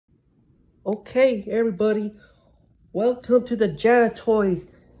Okay, everybody, welcome to the Jada Toys,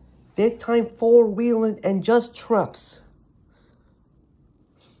 big time four-wheeling and just trucks.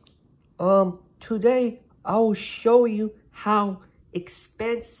 Today I will show you how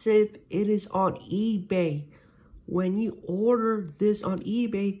expensive it is on eBay. When you order this on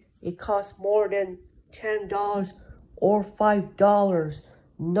eBay, it costs more than $10 or $5.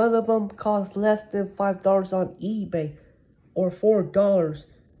 None of them cost less than $5 on eBay or $4.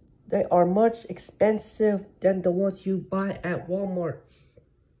 They are much expensive than the ones you buy at Walmart.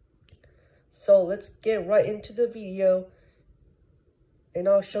 So let's get right into the video and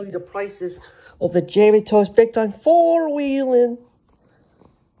I'll show you the prices of the Jada Toys Big Time four-wheeling.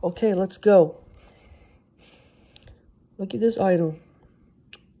 Okay, let's go. Look at this item.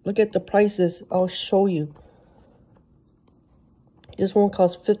 Look at the prices. I'll show you. This one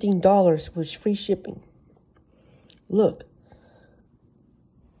costs $15 with free shipping. Look.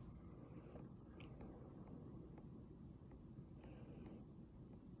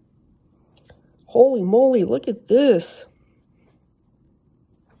 Holy moly, look at this.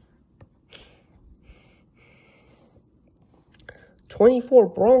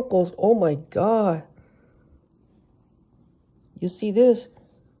 $24 Broncos, oh my God. You see this?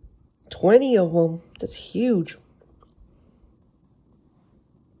 20 of them, that's huge.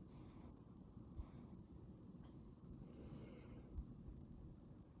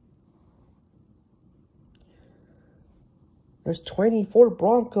 There's 24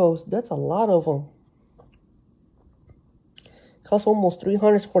 Broncos. That's a lot of them. Costs almost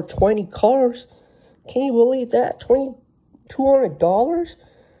 $300 for 20 cars. Can you believe that? $200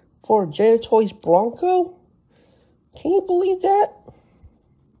 for a Jada Toys Bronco? Can you believe that?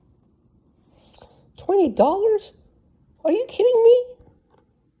 $20? Are you kidding me?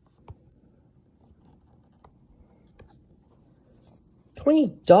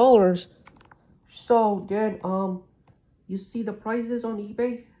 $20. So then, you see the prices on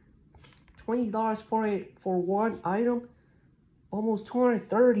eBay? $20 for one item, almost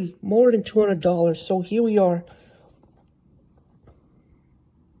 $230, more than $200. So here we are.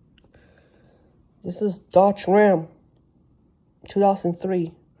 This is Dodge Ram,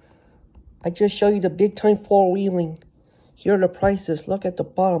 2003. I just showed you the big time four-wheeling. Here are the prices. Look at the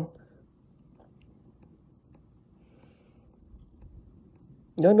bottom.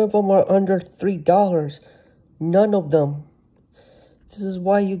 None of them are under $3. None of them. This is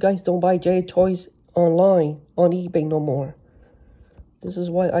why you guys don't buy Jada Toys online, on eBay no more. This is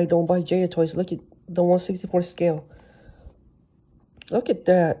why I don't buy Jada Toys. Look at the 1/64 scale. Look at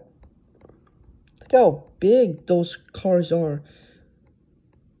that. Look how big those cars are.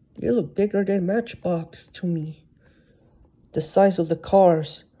 They look bigger than Matchbox to me. The size of the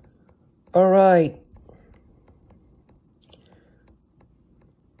cars. Alright.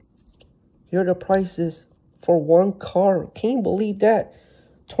 Here are the prices for one car. Can you believe that?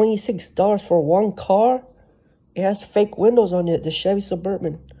 $26 for one car? It has fake windows on it. The Chevy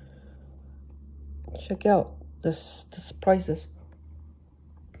Suburban. Check out this prices.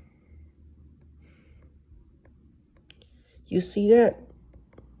 You see that?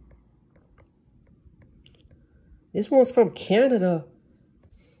 This one's from Canada.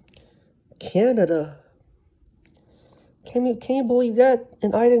 Canada. Can you believe that?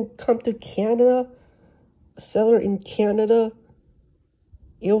 An item come to Canada? A seller in Canada?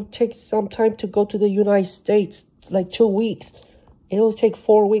 It'll take some time to go to the United States, like 2 weeks. It'll take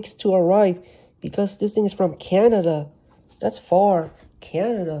 4 weeks to arrive because this thing is from Canada. That's far.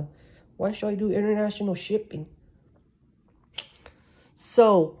 Canada. Why should I do international shipping?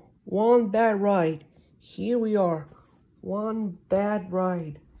 So, one bad ride. Here we are. One bad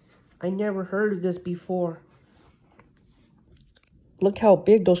ride. I never heard of this before. Look how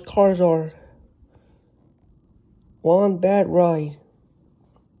big those cars are. One bad ride.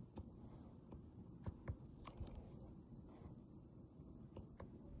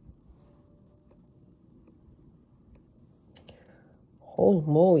 Holy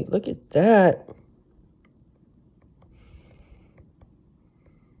moly, look at that.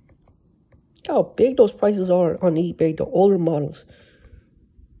 Look how big those prices are on eBay, the older models.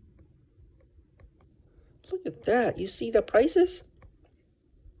 Look at that. You see the prices?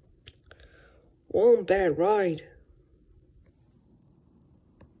 One bad ride.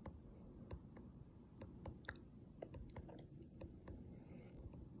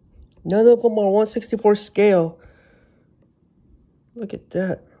 None of them are 1/64 scale. Look at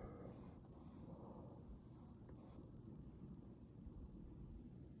that.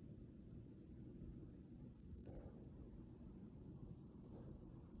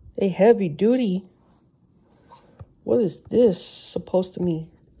 A heavy duty. What is this supposed to mean?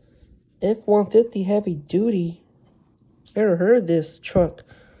 F-150 heavy duty. Never heard of this truck.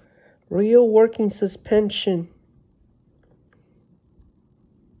 Real working suspension.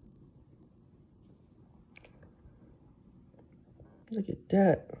 Look at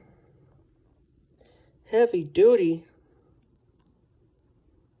that. Heavy duty.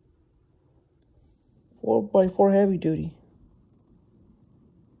 4x4 heavy duty.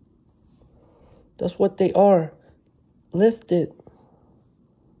 That's what they are. Lifted.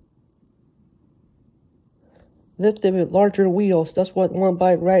 Lifted with larger wheels. That's what one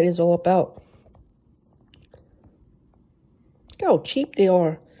bike ride is all about. Look how cheap they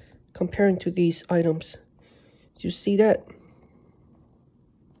are comparing to these items. Do you see that?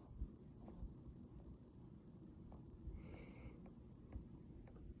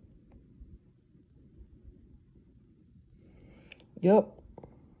 Yup.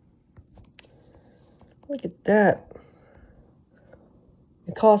 Look at that.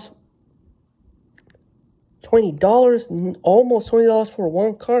 It costs $20, almost $20 for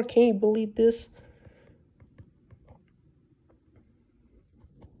one car. Can you believe this?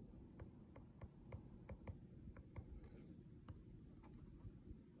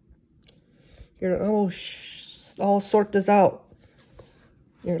 Here, I'll sort this out.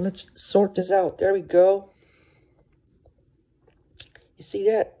 Here, let's sort this out. There we go. You see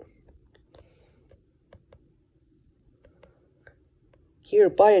that? Here,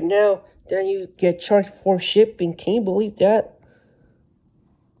 buy it now. Then you get charged for shipping. Can you believe that?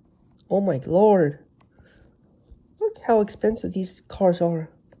 Oh my lord. Look how expensive these cars are.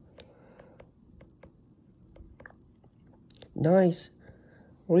 Nice.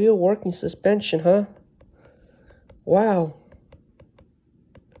 Real working suspension, huh? Wow.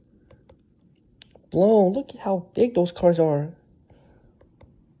 Blown. Look at how big those cars are.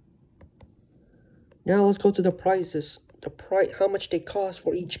 Now let's go to the prices. The price, how much they cost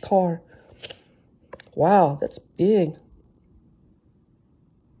for each car. Wow, that's big.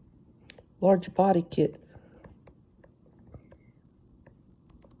 Large body kit.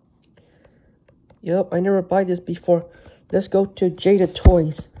 Yep, I never buy this before. Let's go to Jada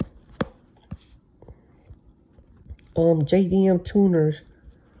Toys. JDM tuners.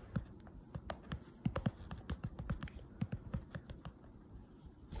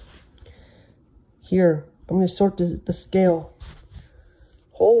 Here, I'm going to sort the scale.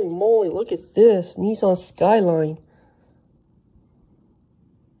 Holy moly, look at this. Nissan Skyline.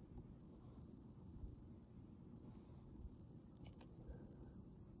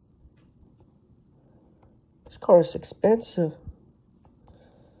 This car is expensive.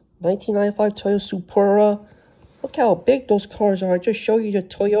 1995 Toyota Supra. Look how big those cars are. I just showed you the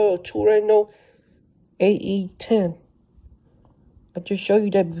Toyota Turismo AE10. I just showed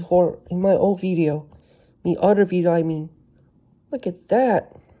you that before in my old video. The other video, I mean. Look at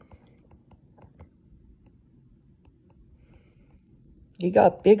that. They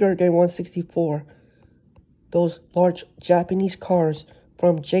got bigger than 164. Those large Japanese cars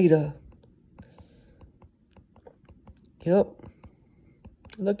from Jada. Yep.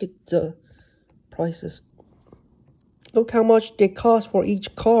 Look at the prices. Look how much they cost for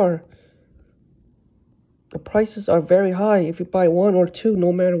each car. The prices are very high if you buy one or two,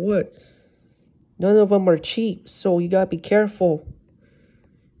 no matter what. None of them are cheap, so you gotta be careful.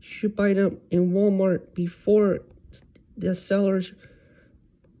 You should buy them in Walmart before the sellers.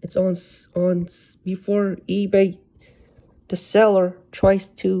 It's on before eBay. The seller tries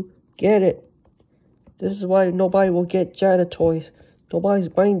to get it. This is why nobody will get Jada toys. Nobody's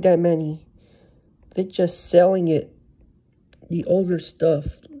buying that many. They're just selling it. The older stuff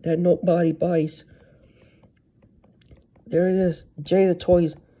that nobody buys. There it is, Jada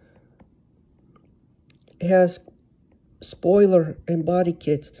Toys. It has spoiler and body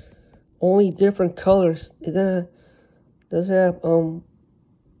kits, only different colors. It does have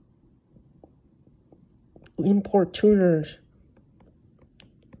import tuners.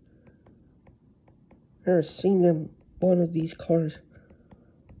 I've never seen them one of these cars.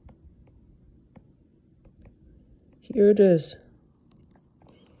 Here it is.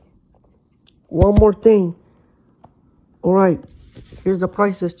 One more thing. Alright, here's the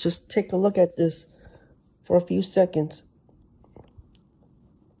prices. Just take a look at this for a few seconds.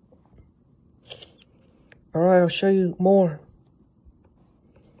 Alright, I'll show you more.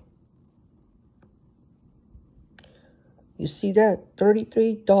 You see that?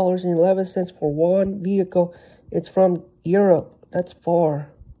 $33.11 for one vehicle. It's from Europe. That's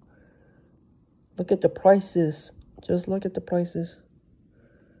far. Look at the prices. Just look at the prices.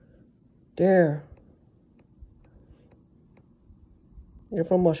 There. They're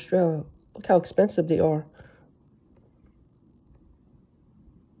from Australia. Look how expensive they are.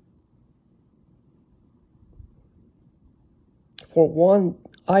 for one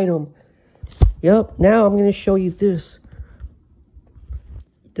item. Yep, now I'm going to show you this.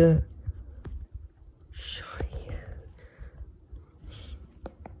 The shiny.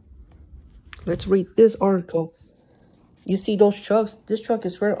 Let's read this article. You see those trucks? This truck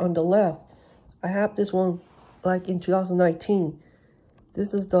is right on the left. I have this one like in 2019.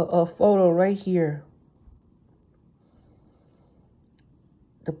 This is the photo right here.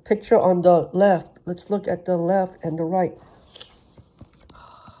 The picture on the left. Let's look at the left and the right.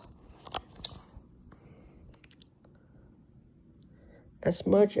 As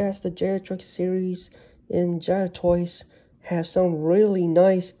much as the Jada truck series in Jada Toys have some really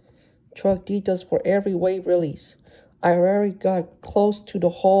nice truck details for every wave release, I already got close to the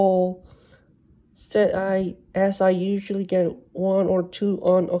whole set as I usually get one or two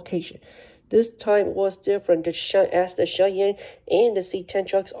on occasion. This time was different as the Cheyenne and the C10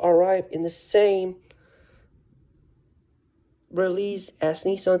 trucks arrived in the same release as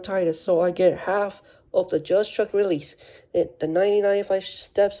Nissan Titus, so I get half of the Just truck release. The 1995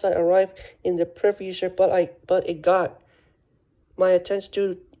 step side arrived in the previous year, but it got my attention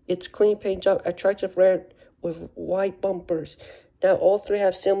to its clean paint job, attractive red with white bumpers. Now all three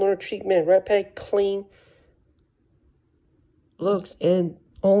have similar treatment, red paint, clean looks, and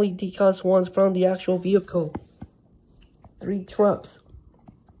only decals ones from the actual vehicle. 3 trucks.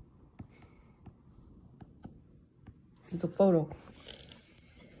 Here's the photo.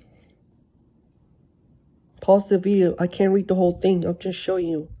 Pause the video. I can't read the whole thing. I'm just showing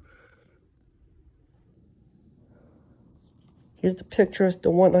you. Here's the picture. It's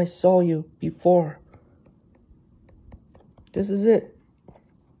the one I saw you before. This is it.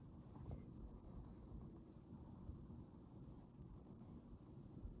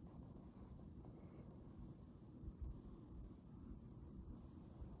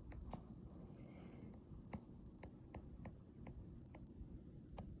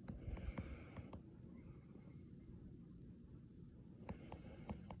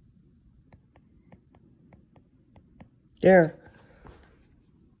 There.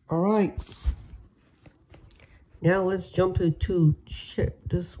 All right. Now let's jump to the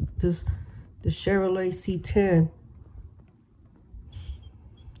Chevrolet C10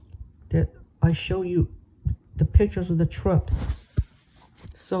 that I show you the pictures of the truck.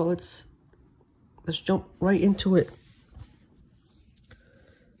 So let's jump right into it.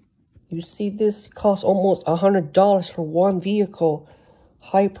 You see, this costs almost $100 for one vehicle.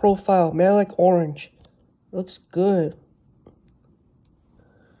 High profile, metallic orange. Looks good.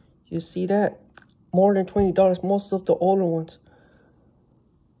 You see that? More than $20, most of the older ones.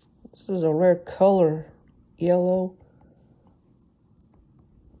 This is a rare color. Yellow.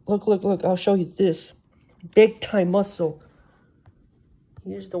 Look, I'll show you this. Big time muscle.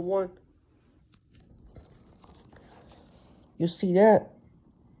 Here's the one. You see that?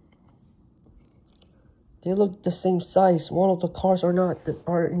 They look the same size. One of the cars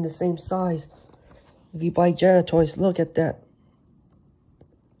are in the same size. If you buy Jada Toys, look at that.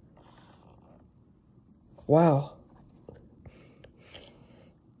 Wow.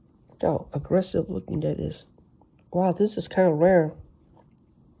 Look how aggressive looking that is. Wow, this is kind of rare.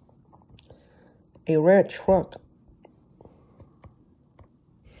 A rare truck.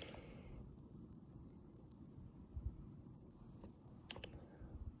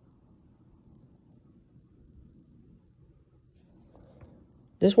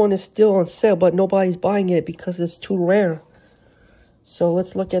 This one is still on sale, but nobody's buying it because it's too rare. So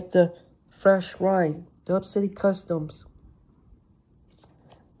let's look at the fresh ride. Dub City Customs.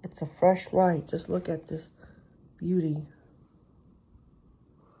 It's a fresh ride. Just look at this beauty.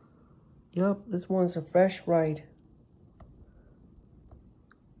 Yup, this one's a fresh ride.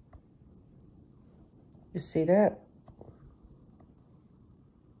 You see that?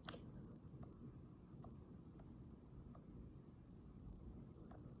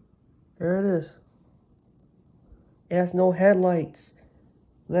 There it is. It has no headlights.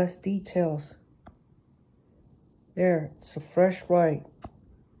 Less details. There, it's a fresh ride.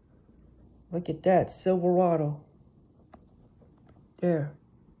 Look at that, Silverado. There.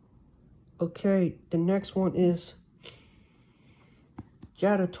 Okay, the next one is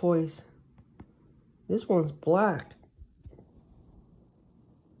Jada Toys. This one's black.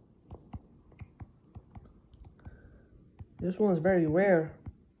 This one's very rare.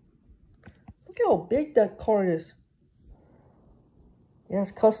 Look how big that car is. It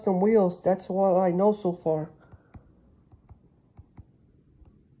has custom wheels. That's what I know so far.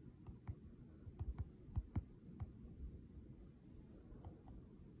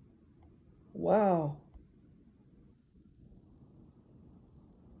 Wow.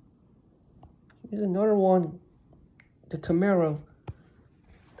 Here's another one the Camaro.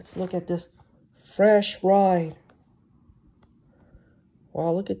 Let's look at this. Fresh ride.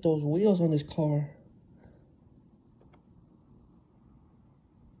 Wow, look at those wheels on this car.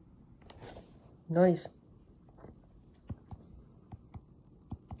 Nice.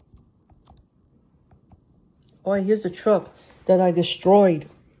 All right, here's the truck that I destroyed.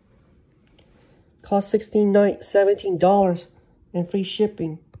 Cost $17 and free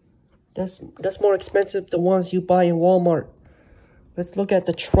shipping. That's more expensive than the ones you buy in Walmart. Let's look at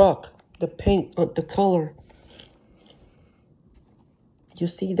the truck, the paint, the color. You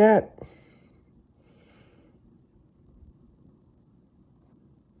see that?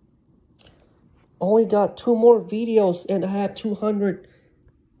 Only got 2 more videos and I have 200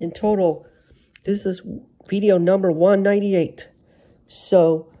 in total. This is video number 198.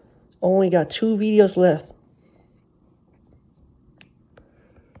 So, only got 2 videos left.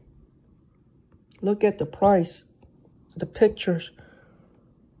 Look at the price, the pictures.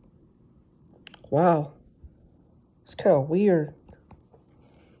 Wow. It's kind of weird.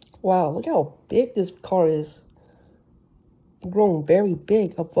 Wow, look how big this car is. It's grown very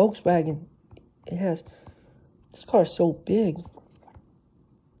big, a Volkswagen. It has, this car is so big.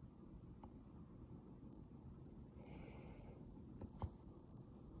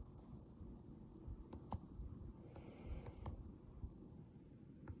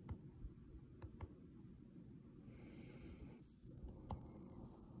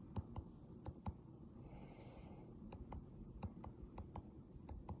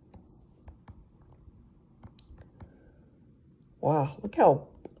 Wow, look how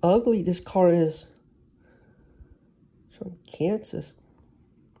ugly this car is. From Kansas.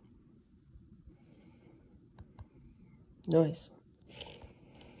 Nice.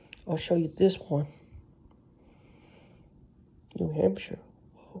 I'll show you this one. New Hampshire.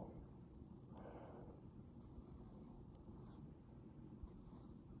 Whoa.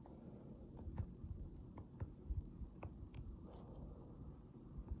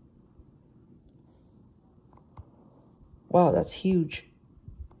 Wow, that's huge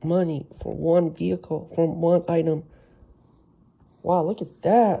money for one vehicle, from one item. Wow, look at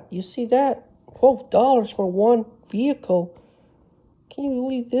that. You see that? $12 for one vehicle. Can you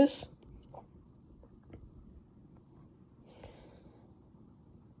believe this?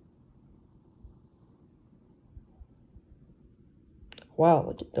 Wow,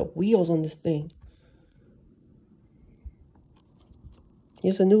 look at the wheels on this thing.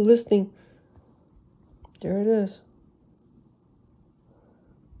 Here's a new listing. There it is.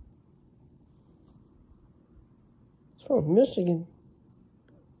 It's from Michigan.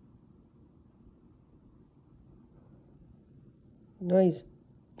 Nice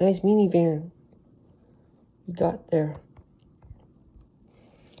minivan you got there.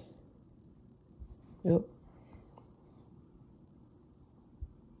 Yep.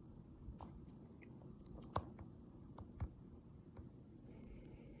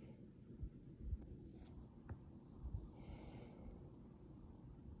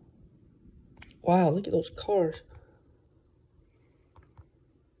 Wow, look at those cars.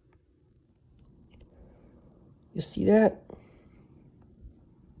 You see that?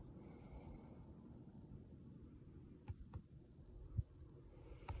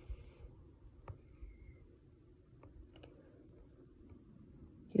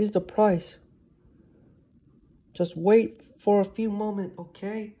 Here's the price. Just wait for a few moments,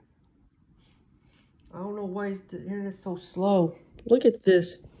 okay? I don't know why the internet's so slow. Look at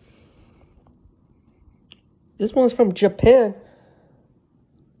this. This one's from Japan.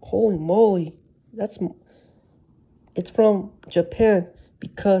 Holy moly. It's from Japan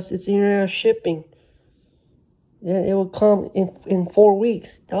because it's international shipping. Then it will come in 4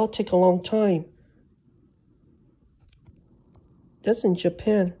 weeks. That'll take a long time. That's in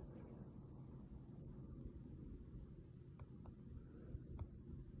Japan.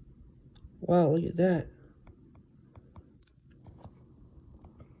 Wow, look at that.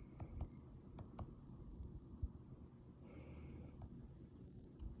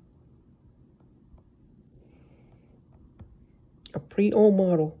 A pre-owned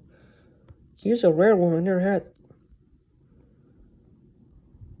model. Here's a rare one I never had.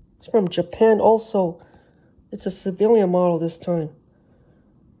 It's from Japan also. It's a civilian model this time.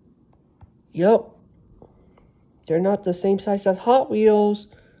 Yup. They're not the same size as Hot Wheels.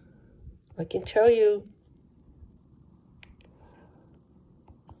 I can tell you.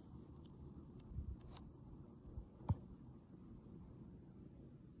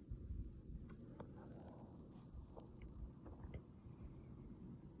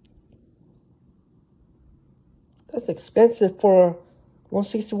 That's expensive for a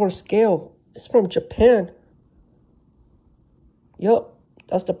 1/64 scale. It's from Japan. Yup,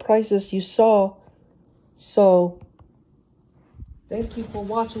 that's the prices you saw. So, thank you for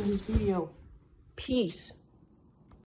watching this video. Peace.